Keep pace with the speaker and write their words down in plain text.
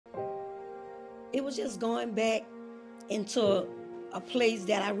It was just going back into a place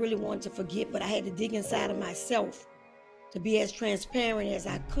that I really wanted to forget, but I had to dig inside of myself to be as transparent as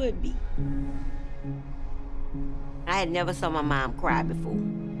I could be. I had never saw my mom cry before.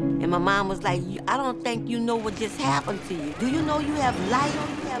 And my mom was like, I don't think you know what just happened to you. Do you know you have life?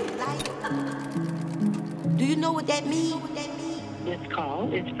 Do you know what that means? This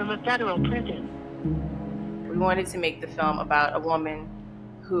call is from a federal prison. We wanted to make the film about a woman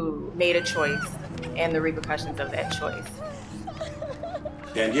who made a choice and the repercussions of that choice.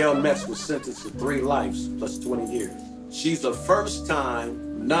 Danielle Metz was sentenced to 3 lives plus 20 years. She's a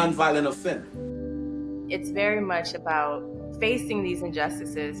first-time nonviolent offender. It's very much about facing these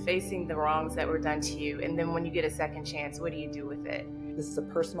injustices, facing the wrongs that were done to you, and then when you get a second chance, what do you do with it? This is a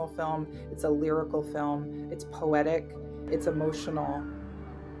personal film, it's a lyrical film, it's poetic, it's emotional.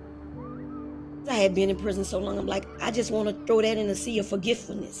 I had been in prison so long, I'm like, I just want to throw that in the sea of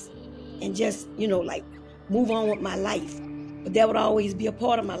forgetfulness and just, like move on with my life. But that would always be a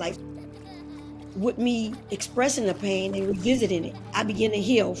part of my life. With me expressing the pain and revisiting it, I began to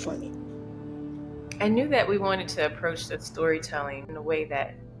heal from it. I knew that we wanted to approach the storytelling in a way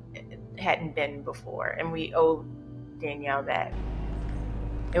that it hadn't been before, and we owe Danielle that.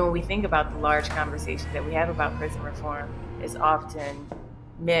 And when we think about the large conversations that we have about prison reform, it's often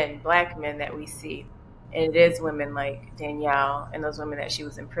men, Black men that we see. And it is women like Danielle and those women that she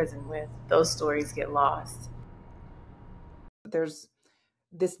was in prison with. Those stories get lost. There's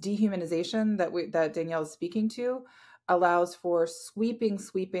this dehumanization that Danielle is speaking to allows for sweeping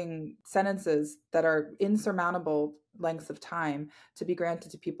sentences that are insurmountable lengths of time to be granted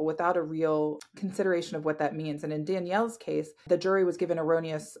to people without a real consideration of what that means. And in Danielle's case, the jury was given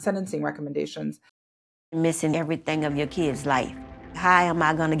erroneous sentencing recommendations. Missing everything of your kid's life. How am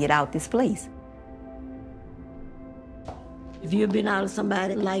I going to get out this place? If you've been out of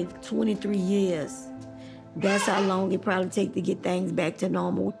somebody's life 23 years, that's how long it probably takes to get things back to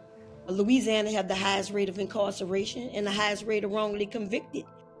normal. Louisiana have the highest rate of incarceration and the highest rate of wrongly convicted.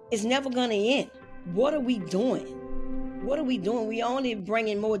 It's never going to end. What are we doing? What are we doing? We only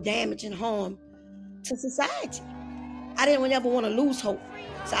bringing more damage and harm to society. I didn't ever want to lose hope.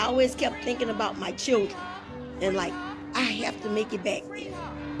 So I always kept thinking about my children and I have to make it back there.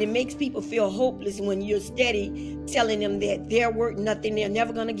 It makes people feel hopeless when you're steady telling them that they're worth nothing, they're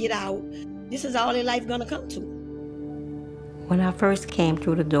never going to get out. This is all their life going to come to. When I first came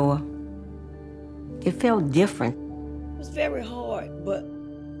through the door, it felt different. It was very hard, but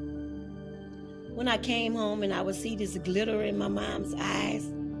when I came home and I would see this glitter in my mom's eyes,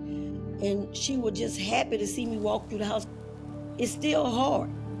 and she was just happy to see me walk through the house, it's still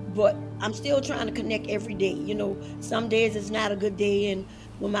hard, but I'm still trying to connect every day. Some days it's not a good day, and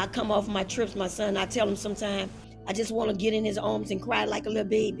when I come off my trips, my son, I tell him sometimes, I just want to get in his arms and cry like a little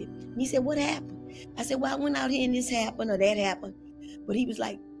baby. And he said, what happened? I said, well, I went out here and this happened or that happened. But he was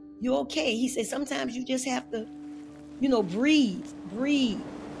like, you okay? He said, sometimes you just have to, breathe.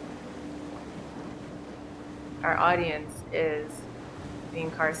 Our audience is the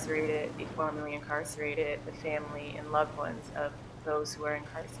incarcerated, the formerly incarcerated, the family and loved ones of those who are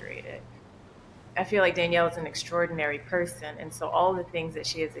incarcerated. I feel like Danielle is an extraordinary person, and so all the things that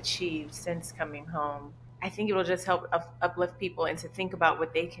she has achieved since coming home, I think it will just help uplift people and to think about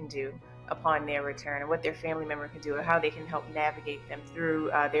what they can do upon their return and what their family member can do or how they can help navigate them through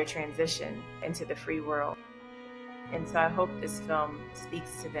their transition into the free world. And so I hope this film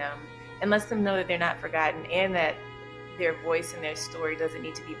speaks to them and lets them know that they're not forgotten and that their voice and their story doesn't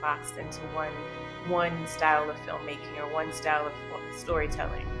need to be boxed into one style of filmmaking or one style of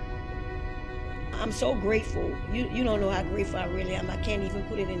storytelling. I'm so grateful. You don't know how grateful I really am. I can't even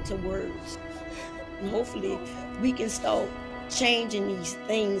put it into words. And hopefully we can start changing these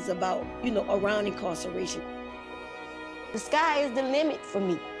things about, around incarceration. The sky is the limit for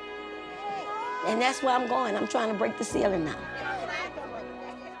me. And that's where I'm going. I'm trying to break the ceiling now.